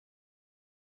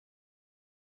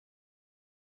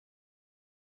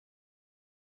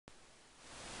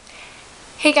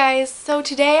Hey guys, so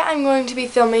today I'm going to be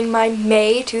filming my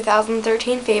May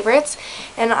 2013 favorites,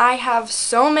 and I have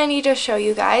so many to show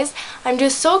you guys. I'm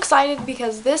just so excited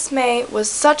because this May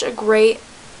was such a great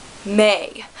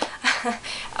May.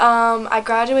 I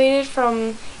graduated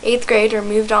from 8th grade, or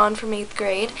moved on from 8th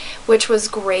grade, which was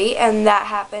great, and that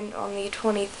happened on the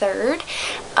 23rd,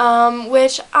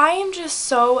 which I am just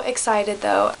so excited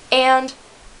though. And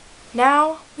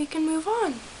now we can move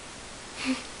on.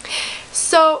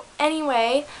 So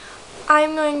anyway,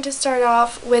 I'm going to start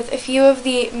off with a few of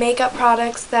the makeup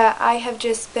products that I have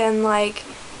just been like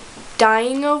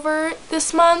dying over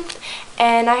this month,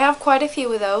 and I have quite a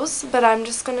few of those, but I'm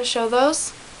just going to show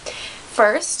those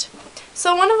first.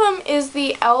 So one of them is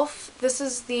the e.l.f. This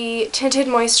is the tinted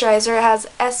moisturizer. It has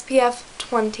SPF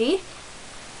 20,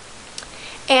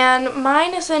 and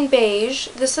mine is in beige.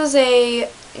 This is a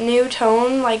new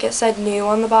tone, like it said new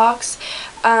on the box,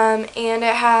 and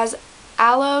it has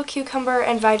aloe, cucumber,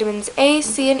 and vitamins A,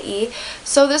 C, and E.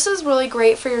 So this is really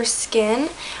great for your skin.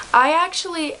 I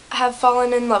actually have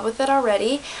fallen in love with it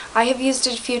already. I have used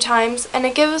it a few times, and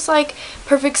it gives like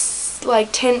perfect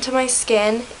tint to my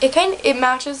skin. It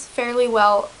matches fairly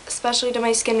well, especially to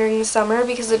my skin during the summer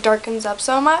because it darkens up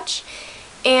so much.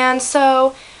 And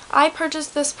so I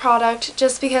purchased this product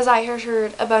just because I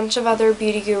heard a bunch of other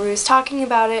beauty gurus talking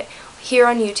about it here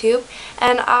on YouTube,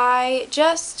 and I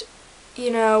just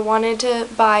wanted to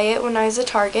buy it when I was at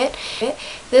Target.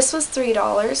 This was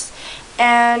 $3,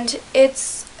 and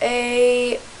it's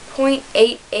a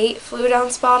 0.88 fluid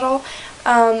ounce bottle.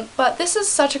 But this is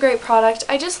such a great product.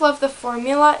 I just love the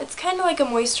formula. It's kind of like a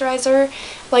moisturizer,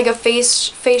 like a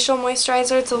facial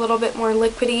moisturizer. It's a little bit more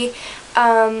liquidy.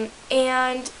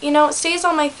 And it stays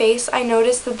on my face. I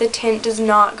noticed that the tint does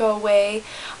not go away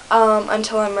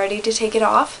until I'm ready to take it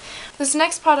off. This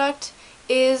next product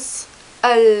is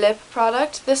a lip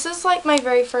product. This is like my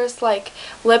very first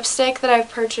lipstick that I've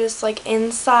purchased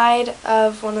inside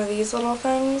of one of these little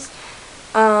things.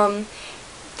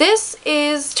 This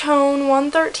is tone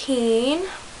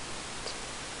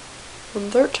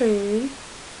 113.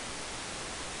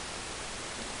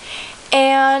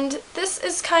 And this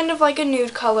is kind of like a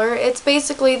nude color. It's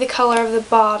basically the color of the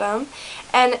bottom.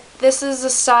 And this is a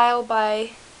style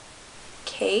by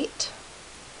Kate.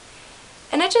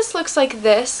 And it just looks like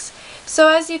this. So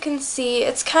as you can see,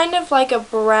 it's kind of like a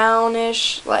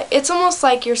brownish, it's almost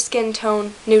like your skin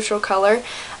tone neutral color.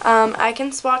 I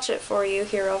can swatch it for you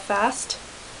here real fast.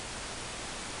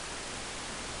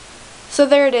 So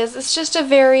there it is. It's just a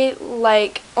very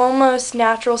almost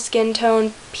natural skin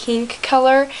tone pink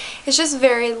color. It's just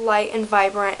very light and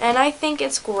vibrant, and I think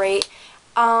it's great.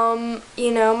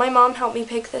 My mom helped me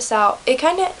pick this out.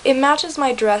 It matches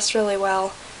my dress really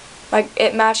well.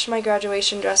 It matched my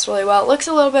graduation dress really well. It looks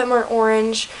a little bit more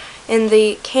orange in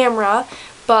the camera,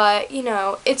 but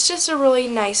it's just a really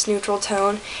nice neutral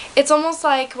tone. It's almost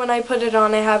like when I put it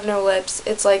on, I have no lips.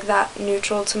 It's like that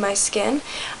neutral to my skin.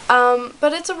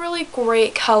 But it's a really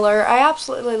great color. I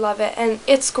absolutely love it, and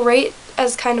it's great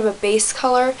as kind of a base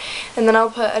color, and then I'll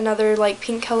put another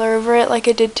pink color over it like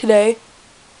I did today.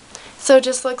 So it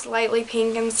just looks lightly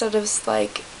pink instead of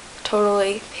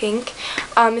totally pink.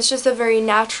 It's just a very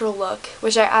natural look,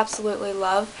 which I absolutely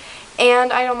love.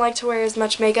 And I don't like to wear as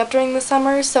much makeup during the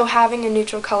summer, so having a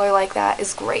neutral color like that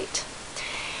is great.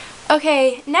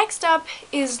 Okay, next up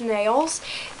is nails.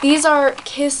 These are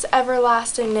Kiss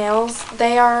Everlasting nails.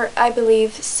 They are, I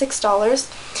believe,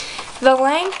 $6. The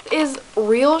length is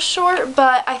real short,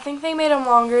 but I think they made them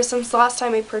longer since the last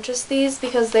time I purchased these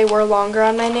because they were longer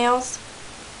on my nails.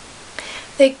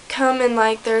 They come in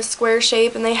their square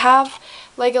shape, and they have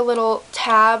a little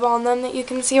tab on them that you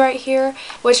can see right here,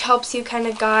 which helps you kind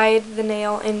of guide the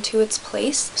nail into its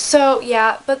place. So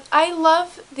yeah, but I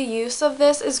love the use of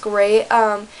this is great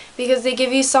because they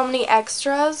give you so many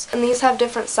extras, and these have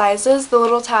different sizes. The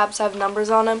little tabs have numbers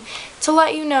on them to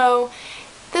let you know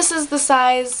this is the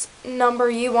size number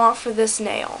you want for this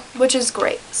nail, which is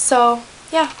great. So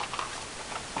yeah.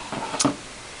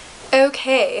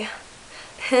 Okay.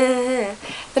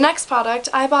 The next product,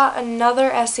 I bought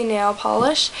another Essie nail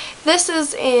polish. This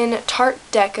is in Tarte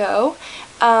Deco,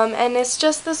 and it's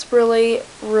just this really,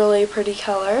 really pretty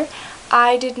color.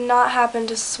 I did not happen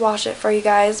to swatch it for you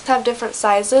guys. Have different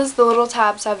sizes. The little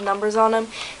tabs have numbers on them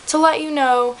to let you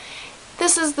know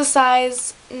this is the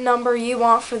size number you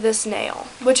want for this nail,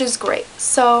 which is great.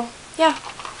 So yeah.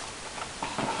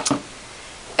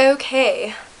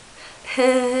 Okay.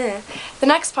 The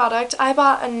next product, I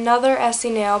bought another Essie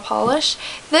nail polish.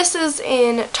 This is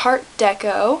in Tarte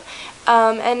Deco,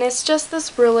 and it's just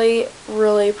this really,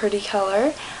 really pretty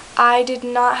color. I did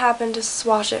not happen to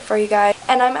swatch it for you guys.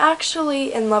 And I'm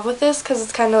actually in love with this because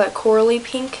it's kind of like corally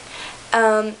pink.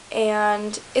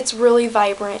 And it's really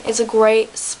vibrant. It's a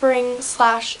great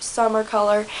spring/summer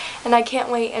color, and I can't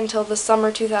wait until the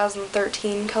summer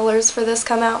 2013 colors for this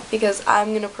come out because I'm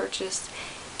going to purchase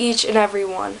each and every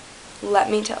one,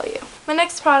 let me tell you. My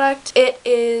next product, it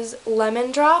is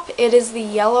Lemon Drop. It is the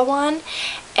yellow one,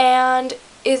 and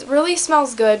it really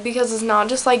smells good because it's not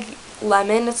just like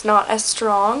lemon, it's not as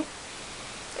strong.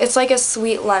 It's like a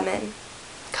sweet lemon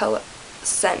color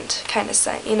kind of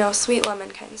scent, you know, sweet lemon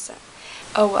kind of scent.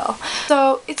 Oh well.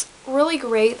 So it's really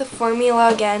great. The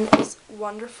formula again is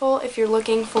wonderful if you're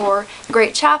looking for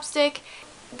great chapstick.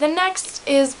 The next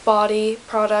is body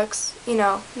products, you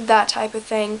know, that type of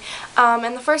thing.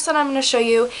 And the first one I'm going to show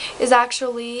you is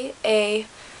actually a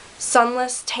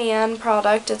sunless tan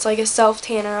product. It's like a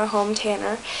self-tanner, a home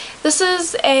tanner. This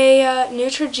is a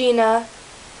Neutrogena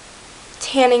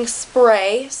tanning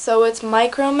spray, so it's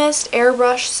micro mist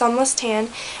airbrush sunless tan,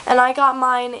 and I got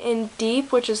mine in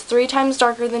deep, which is 3 times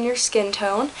darker than your skin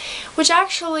tone, which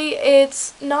actually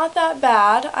it's not that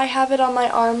bad. I have it on my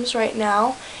arms right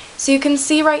now, so you can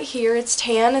see right here it's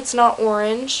tan, it's not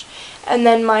orange, and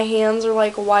then my hands are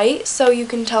like white, so you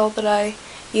can tell that I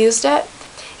used it.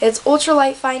 It's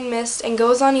ultralight fine mist and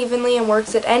goes on evenly and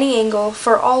works at any angle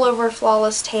for all over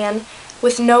flawless tan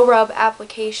with no rub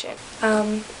application.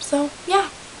 So yeah.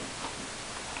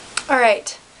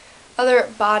 Alright, other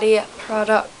body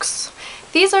products.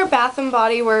 These are Bath &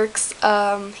 Body Works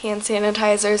hand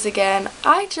sanitizers again.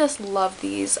 I just love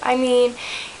these. I mean,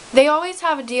 they always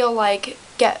have a deal like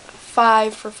get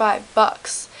 5 for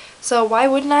 $5. So why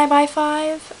wouldn't I buy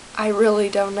 5? I really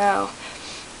don't know.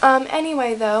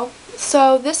 Anyway though,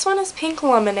 so this one is Pink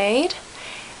Lemonade.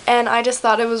 And I just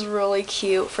thought it was really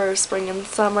cute for spring and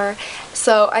summer,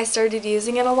 so I started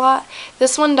using it a lot.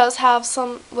 This one does have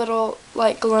some little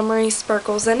like glimmery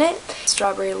sparkles in it.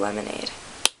 Strawberry lemonade.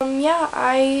 Yeah,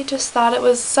 I just thought it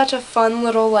was such a fun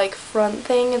little like front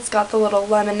thing. It's got the little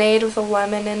lemonade with a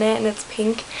lemon in it, and it's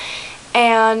pink.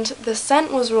 And the scent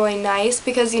was really nice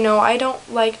because, you know, I don't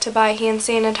like to buy hand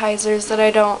sanitizers that I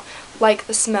don't like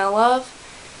the smell of,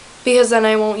 because then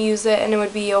I won't use it and it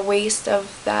would be a waste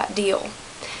of that deal.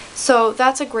 So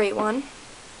that's a great one.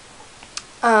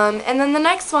 And then the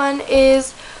next one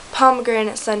is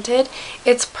pomegranate scented.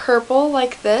 It's purple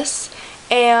like this,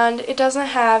 and it doesn't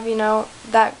have, you know,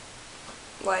 that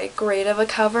like great of a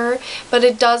cover, but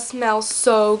it does smell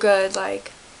so good.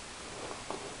 Like,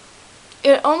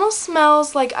 it almost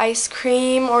smells like ice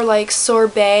cream or like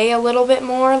sorbet a little bit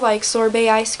more, like sorbet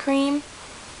ice cream,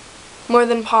 more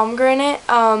than pomegranate.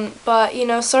 But you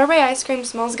know, sorbet ice cream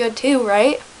smells good too,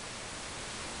 right?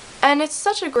 And it's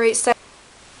such a great scent.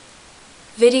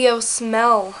 Video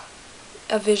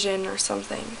smell-o-vision or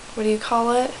something. What do you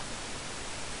call it?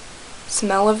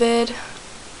 Smell-o-vid?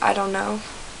 I don't know.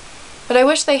 But I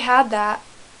wish they had that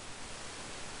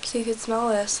so you could smell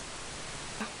this.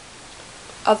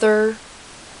 Other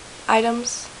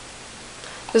items.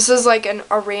 This is like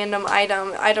a random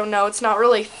item. I don't know. It's not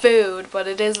really food, but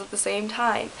it is at the same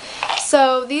time.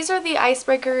 So these are the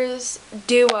Icebreakers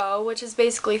Duo, which is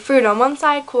basically fruit on one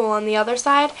side, cool on the other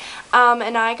side.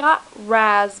 And I got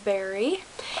raspberry.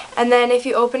 And then if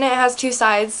you open it, it has 2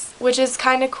 sides, which is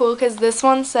kind of cool because this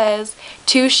one says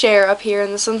to share up here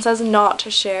and this one says not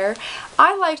to share.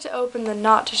 I like to open the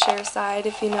not to share side,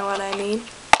 if you know what I mean.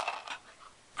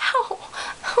 Ow!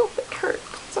 Oh, it hurts.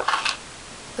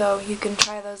 So you can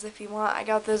try those if you want. I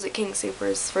got those at King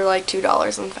Soopers for like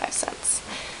 $2.05.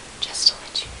 Just to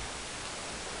let you know.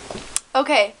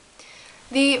 Okay,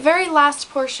 the very last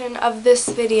portion of this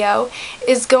video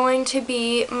is going to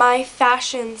be my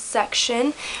fashion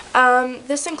section.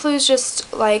 This includes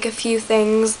just like a few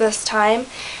things this time.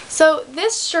 So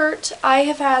this shirt I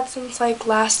have had since like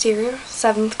last year,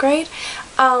 7th grade.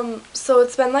 So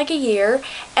it's been like a year,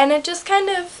 and it just kind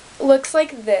of looks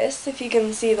like this, if you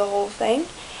can see the whole thing.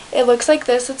 It looks like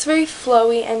this. It's very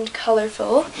flowy and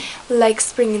colorful, like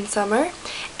spring and summer.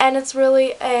 And it's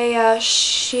really a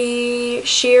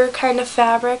sheer kind of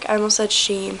fabric. I almost said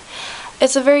sheen.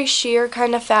 It's a very sheer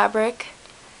kind of fabric.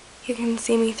 You can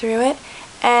see me through it.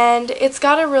 And it's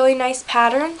got a really nice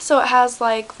pattern. So it has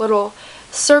like little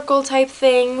circle type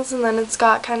things, and then it's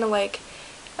got kind of like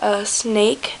a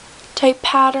snake type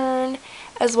pattern,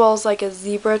 as well as like a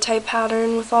zebra type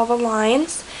pattern with all the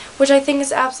lines, which I think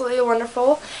is absolutely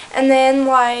wonderful. And then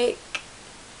like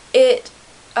it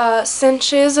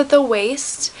cinches at the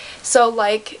waist, so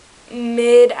like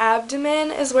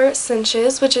mid-abdomen is where it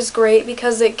cinches, which is great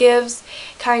because it gives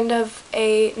kind of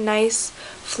a nice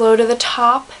flow to the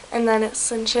top, and then it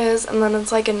cinches, and then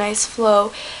it's like a nice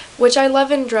flow, which I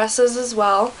love in dresses as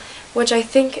well, which I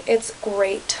think it's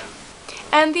great.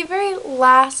 And the very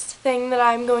last thing that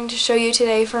I'm going to show you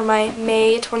today for my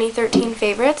May 2013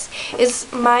 favorites is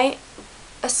a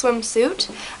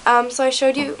swimsuit. So I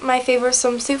showed you my favorite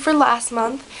swimsuit for last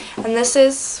month, and this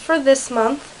is for this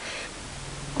month.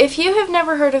 If you have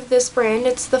never heard of this brand,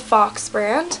 it's the Fox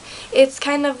brand. It's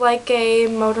kind of like a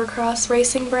motocross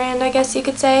racing brand, I guess you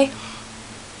could say.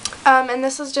 And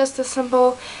this is just a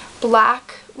simple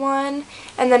black one,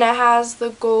 and then it has the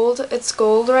gold. It's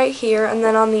gold right here, and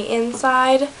then on the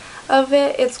inside of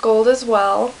it, it's gold as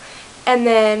well. And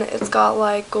then it's got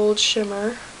like gold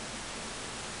shimmer.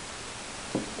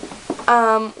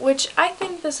 Which I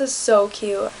think this is so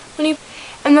cute.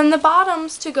 And then the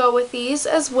bottoms to go with these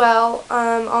as well,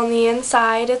 on the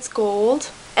inside it's gold.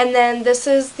 And then this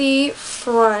is the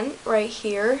front right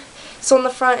here. So on the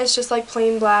front it's just like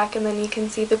plain black, and then you can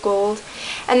see the gold.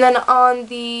 And then on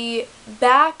the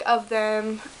back of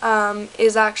them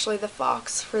is actually the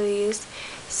Fox for these.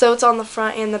 So it's on the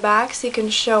front and the back, so you can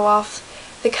show off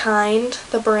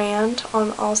the brand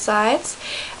on all sides,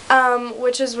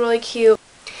 which is really cute.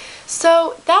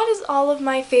 So that is all of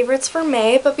my favorites for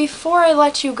May, but before I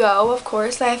let you go, of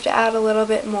course, I have to add a little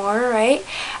bit more, right?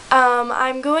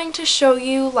 I'm going to show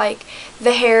you like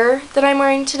the hair that I'm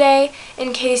wearing today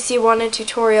in case you want a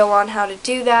tutorial on how to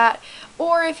do that.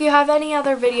 Or if you have any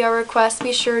other video requests,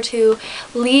 be sure to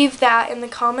leave that in the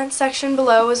comments section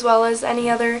below, as well as any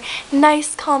other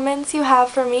nice comments you have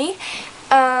for me.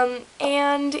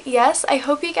 And yes, I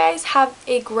hope you guys have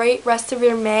a great rest of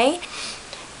your May.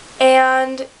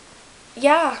 And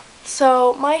yeah,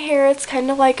 so my hair, it's kind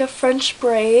of like a French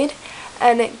braid,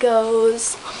 and it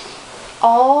goes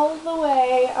all the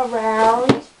way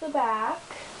around the back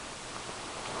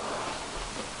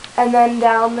and then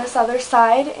down this other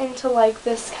side into like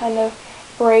this kind of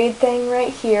braid thing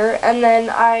right here, and then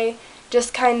I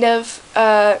just kind of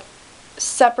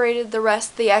separated the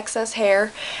rest of the excess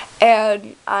hair,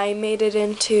 and I made it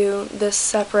into this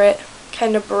separate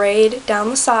kind of braid down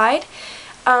the side.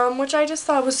 Which I just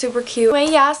thought was super cute.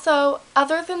 Anyway, yeah, so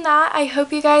other than that, I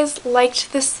hope you guys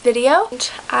liked this video. And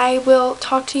I will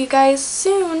talk to you guys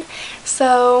soon.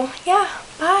 So, yeah,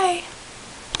 bye.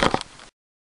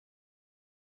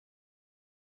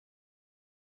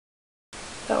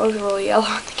 That was really yellow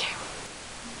on the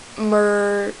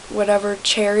camera.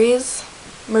 Cherries.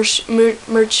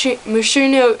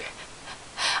 Maraschino.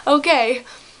 Okay.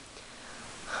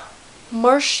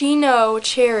 Maraschino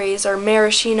cherries, or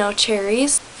maraschino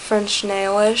cherries, French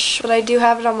nailish, but I do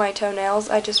have it on my toenails.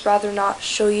 I just rather not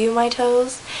show you my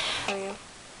toes. Ugh,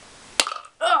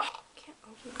 can't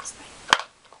open this thing.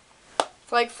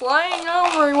 It's like flying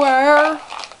everywhere.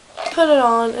 Put it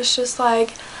on, it's just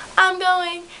like, I'm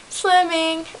going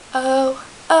swimming, oh,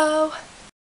 oh.